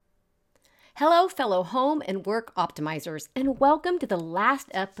Hello, fellow home and work optimizers, and welcome to the last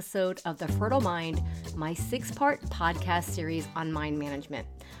episode of The Fertile Mind, my 6-part podcast series on mind management.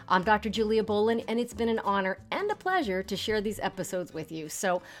 I'm Dr. Julia Boland, and it's been an honor and a pleasure to share these episodes with you.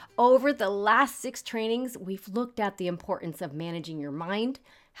 So, over the last 6 trainings, we've looked at the importance of managing your mind,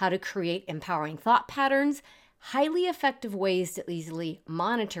 how to create empowering thought patterns, highly effective ways to easily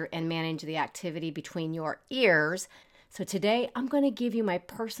monitor and manage the activity between your ears. So today, I'm going to give you my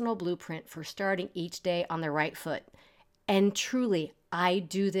personal blueprint for starting each day on the right foot. And truly, I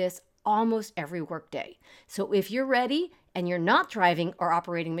do this almost every workday. So if you're ready and you're not driving or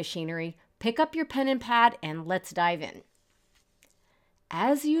operating machinery, pick up your pen and pad and let's dive in.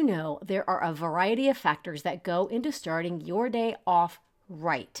 As you know, there are a variety of factors that go into starting your day off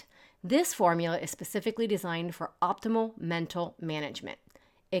right. This formula is specifically designed for optimal mental management.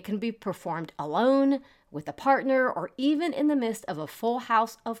 It can be performed alone, with a partner, or even in the midst of a full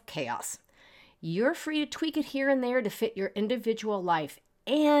house of chaos. You're free to tweak it here and there to fit your individual life,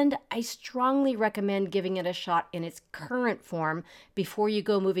 and I strongly recommend giving it a shot in its current form before you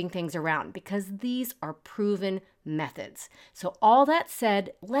go moving things around, because these are proven methods. So all that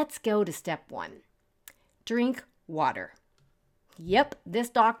said, let's go to step 1. Drink water. Yep, this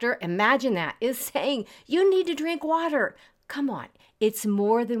doctor, imagine that, is saying you need to drink water. Come on, it's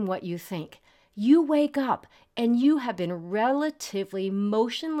more than what you think. You wake up and you have been relatively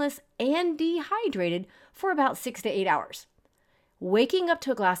motionless and dehydrated for about 6 to 8 hours. Waking up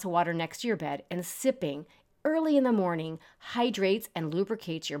to a glass of water next to your bed and sipping early in the morning hydrates and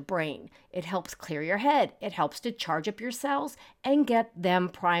lubricates your brain. It helps clear your head. It helps to charge up your cells and get them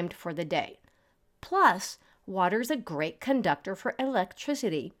primed for the day. Plus, water is a great conductor for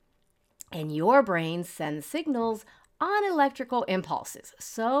electricity, and your brain sends signals on electrical impulses.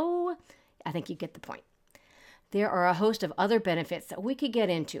 So, I think you get the point. There are a host of other benefits that we could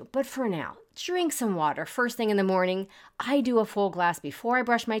get into, but for now, drink some water first thing in the morning. I do a full glass before I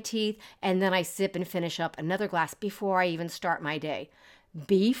brush my teeth, and then I sip and finish up another glass before I even start my day.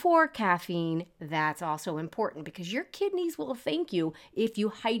 Before caffeine, that's also important because your kidneys will thank you if you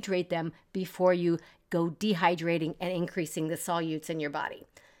hydrate them before you go dehydrating and increasing the solutes in your body.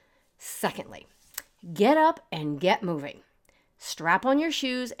 Secondly, get up and get moving. Strap on your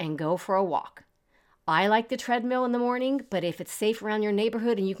shoes and go for a walk. I like the treadmill in the morning, but if it's safe around your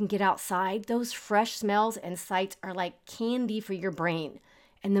neighborhood and you can get outside, those fresh smells and sights are like candy for your brain,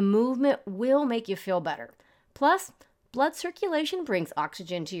 and the movement will make you feel better. Plus, blood circulation brings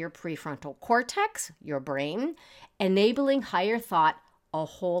oxygen to your prefrontal cortex, your brain, enabling higher thought a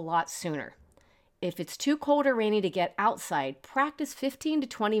whole lot sooner. If it's too cold or rainy to get outside, practice 15 to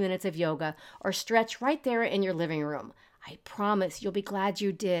 20 minutes of yoga or stretch right there in your living room. I promise you'll be glad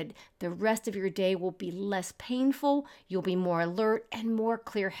you did. The rest of your day will be less painful, you'll be more alert and more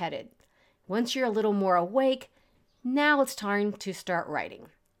clear-headed. Once you're a little more awake, now it's time to start writing.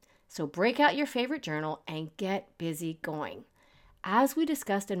 So break out your favorite journal and get busy going. As we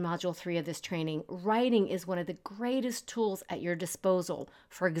discussed in Module 3 of this training, writing is one of the greatest tools at your disposal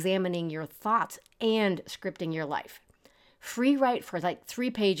for examining your thoughts and scripting your life. Free write for like 3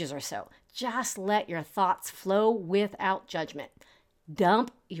 pages or so. Just let your thoughts flow without judgment.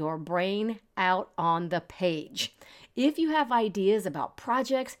 Dump your brain out on the page. If you have ideas about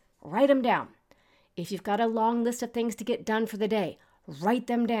projects, write them down. If you've got a long list of things to get done for the day, write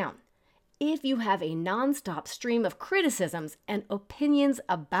them down. If you have a nonstop stream of criticisms and opinions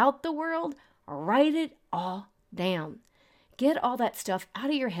about the world, write it all down. Get all that stuff out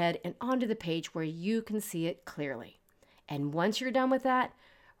of your head and onto the page where you can see it clearly. And once you're done with that,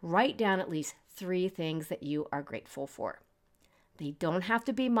 write down at least 3 things that you are grateful for. They don't have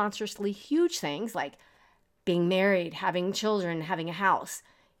to be monstrously huge things like being married, having children, having a house.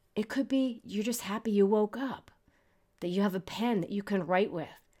 It could be you're just happy you woke up, that you have a pen that you can write with,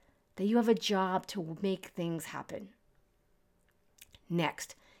 that you have a job to make things happen.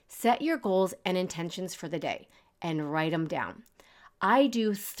 Next, set your goals and intentions for the day and write them down. I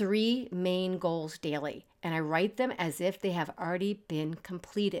do 3 main goals daily, and I write them as if they have already been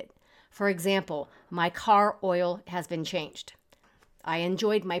completed. For example, my car oil has been changed. I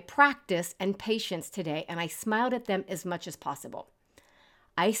enjoyed my practice and patience today, and I smiled at them as much as possible.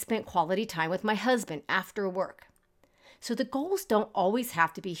 I spent quality time with my husband after work. So the goals don't always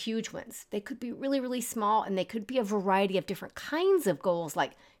have to be huge ones. They could be really, really small, and they could be a variety of different kinds of goals,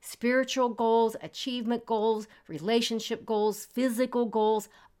 like spiritual goals, achievement goals, relationship goals, physical goals,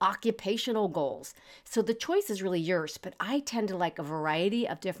 occupational goals. So the choice is really yours, but I tend to like a variety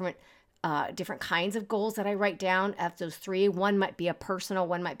of different different kinds of goals that I write down. Of those three, one might be a personal,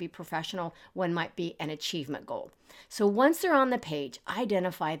 one might be professional, one might be an achievement goal. So once they're on the page,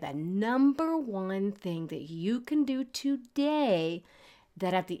 identify the number one thing that you can do today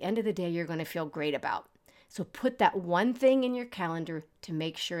that at the end of the day you're going to feel great about. So put that one thing in your calendar to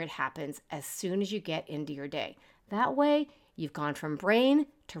make sure it happens as soon as you get into your day. That way, you've gone from brain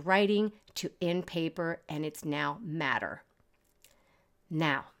to writing to in paper, and it's now matter.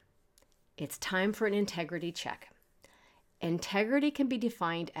 Now, it's time for an integrity check. Integrity can be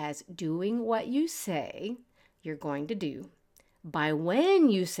defined as doing what you say you're going to do by when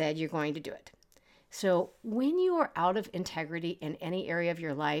you said you're going to do it. So when you are out of integrity in any area of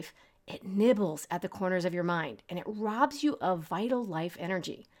your life, it nibbles at the corners of your mind and it robs you of vital life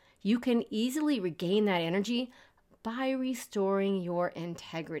energy. You can easily regain that energy by restoring your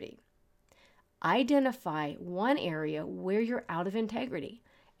integrity. Identify one area where you're out of integrity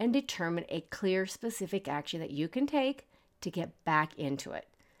and determine a clear, specific action that you can take to get back into it,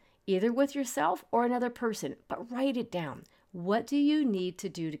 either with yourself or another person, but write it down. What do you need to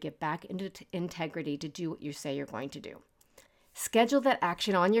do to get back into integrity to do what you say you're going to do? Schedule that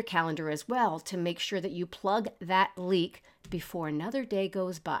action on your calendar as well to make sure that you plug that leak before another day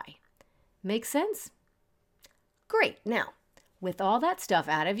goes by. Make sense? Great. Now, with all that stuff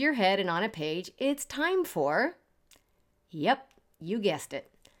out of your head and on a page, it's time for, yep, you guessed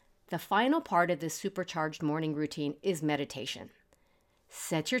it. The final part of this supercharged morning routine is meditation.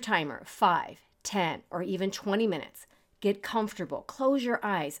 Set your timer, 5, 10, or even 20 minutes. Get comfortable, close your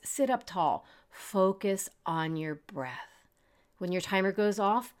eyes, sit up tall, focus on your breath. When your timer goes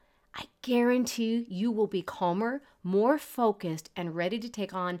off, I guarantee you will be calmer, more focused, and ready to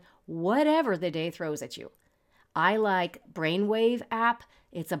take on whatever the day throws at you. I like Brainwave app.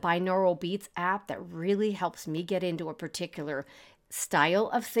 It's a binaural beats app that really helps me get into a particular style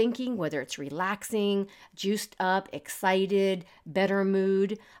of thinking, whether it's relaxing, juiced up, excited, better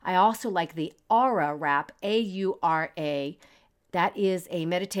mood. I also like the Aura app, A-U-R-A. That is a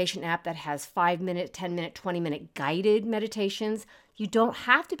meditation app that has 5-minute, 10-minute, 20-minute guided meditations. You don't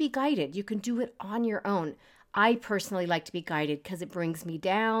have to be guided. You can do it on your own. I personally like to be guided because it brings me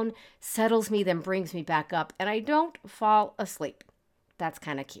down, settles me, then brings me back up, and I don't fall asleep. That's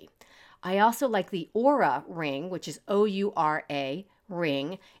kind of key. I also like the Aura Ring, which is O-U-R-A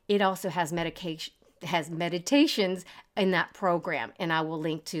Ring. It also has meditations in that program, and I will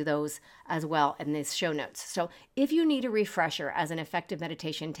link to those as well in this show notes. So if you need a refresher as an effective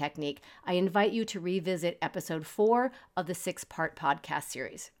meditation technique, I invite you to revisit episode 4 of the 6-part podcast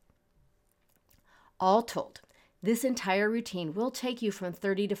series. All told, this entire routine will take you from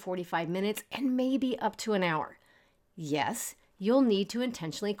 30 to 45 minutes and maybe up to an hour. Yes, you'll need to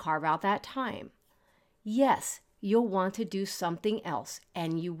intentionally carve out that time. Yes, you'll want to do something else,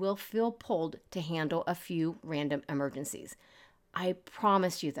 and you will feel pulled to handle a few random emergencies. I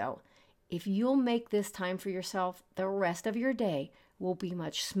promise you, though, if you'll make this time for yourself, the rest of your day will be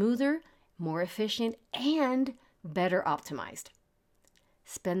much smoother, more efficient, and better optimized.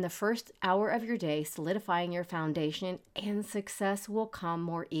 Spend the first hour of your day solidifying your foundation, and success will come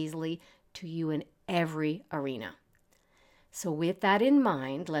more easily to you in every arena. So with that in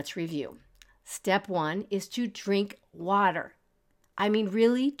mind, let's review. Step 1 is to drink water. I mean,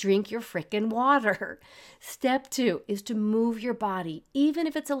 really, drink your frickin' water. Step 2 is to move your body, even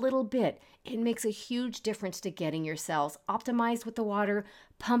if it's a little bit. It makes a huge difference to getting your cells optimized with the water,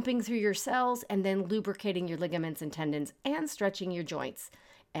 pumping through your cells, and then lubricating your ligaments and tendons and stretching your joints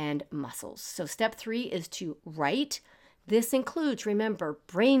and muscles. So step 3 is to write. This includes, remember,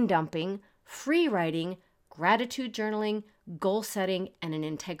 brain dumping, free writing, gratitude journaling, goal setting, and an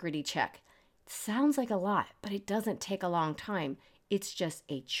integrity check. It sounds like a lot, but it doesn't take a long time. It's just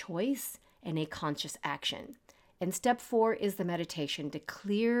a choice and a conscious action. And step 4 is the meditation to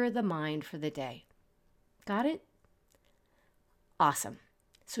clear the mind for the day. Got it? Awesome.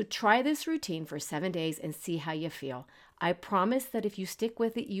 So try this routine for 7 days and see how you feel. I promise that if you stick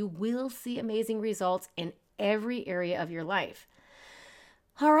with it, you will see amazing results in every area of your life.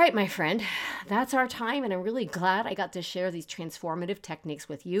 All right, my friend, that's our time, and I'm really glad I got to share these transformative techniques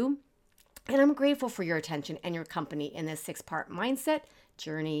with you. And I'm grateful for your attention and your company in this 6-part mindset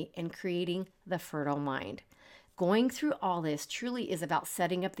journey in creating the fertile mind. Going through all this truly is about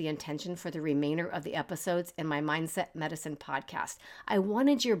setting up the intention for the remainder of the episodes in my Mindset Medicine podcast. I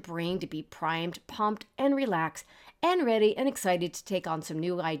wanted your brain to be primed, pumped, and relaxed, and ready and excited to take on some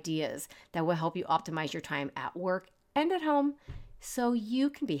new ideas that will help you optimize your time at work and at home so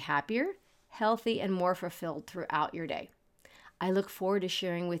you can be happier, healthy, and more fulfilled throughout your day. I look forward to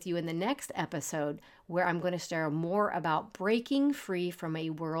sharing with you in the next episode where I'm going to share more about breaking free from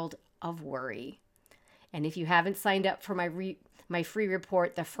a world of worry. And if you haven't signed up for my free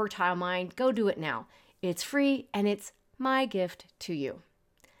report, The Fertile Mind, go do it now. It's free and it's my gift to you.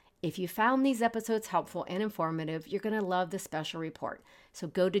 If you found these episodes helpful and informative, you're going to love the special report. So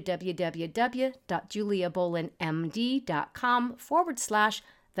go to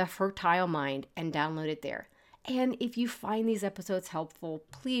www.juliabolenmd.com/The Fertile Mind and download it there. And if you find these episodes helpful,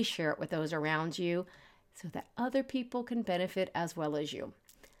 please share it with those around you so that other people can benefit as well as you.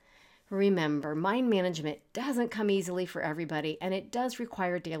 Remember, mind management doesn't come easily for everybody, and it does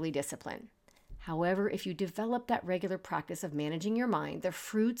require daily discipline. However, if you develop that regular practice of managing your mind, the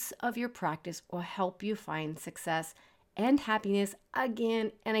fruits of your practice will help you find success and happiness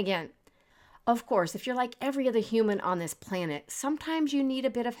again and again. Of course, if you're like every other human on this planet, sometimes you need a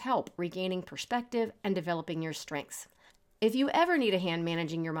bit of help regaining perspective and developing your strengths. If you ever need a hand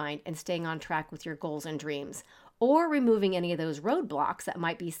managing your mind and staying on track with your goals and dreams, or removing any of those roadblocks that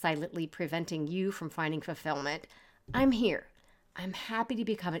might be silently preventing you from finding fulfillment, I'm here. I'm happy to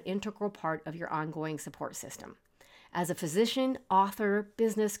become an integral part of your ongoing support system. As a physician, author,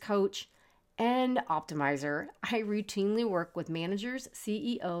 business coach, and optimizer, I routinely work with managers,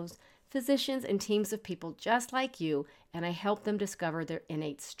 CEOs, physicians, and teams of people just like you, and I help them discover their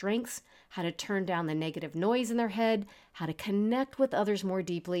innate strengths, how to turn down the negative noise in their head, how to connect with others more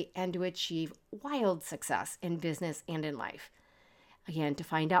deeply, and to achieve wild success in business and in life. Again, to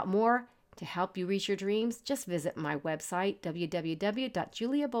find out more, to help you reach your dreams, just visit my website,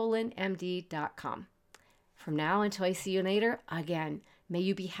 www.juliabolenmd.com. From now until I see you later, again, may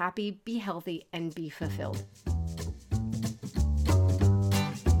you be happy, be healthy, and be fulfilled.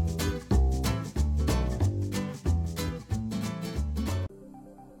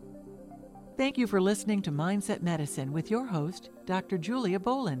 Thank you for listening to Mindset Medicine with your host, Dr. Julia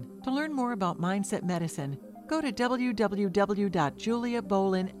Bolen. To learn more about Mindset Medicine, go to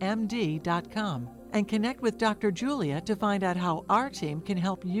www.juliabolenmd.com and connect with Dr. Julia to find out how our team can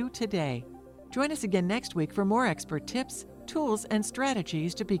help you today. Join us again next week for more expert tips, tools, and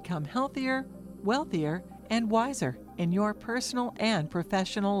strategies to become healthier, wealthier, and wiser in your personal and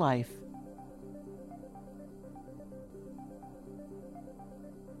professional life.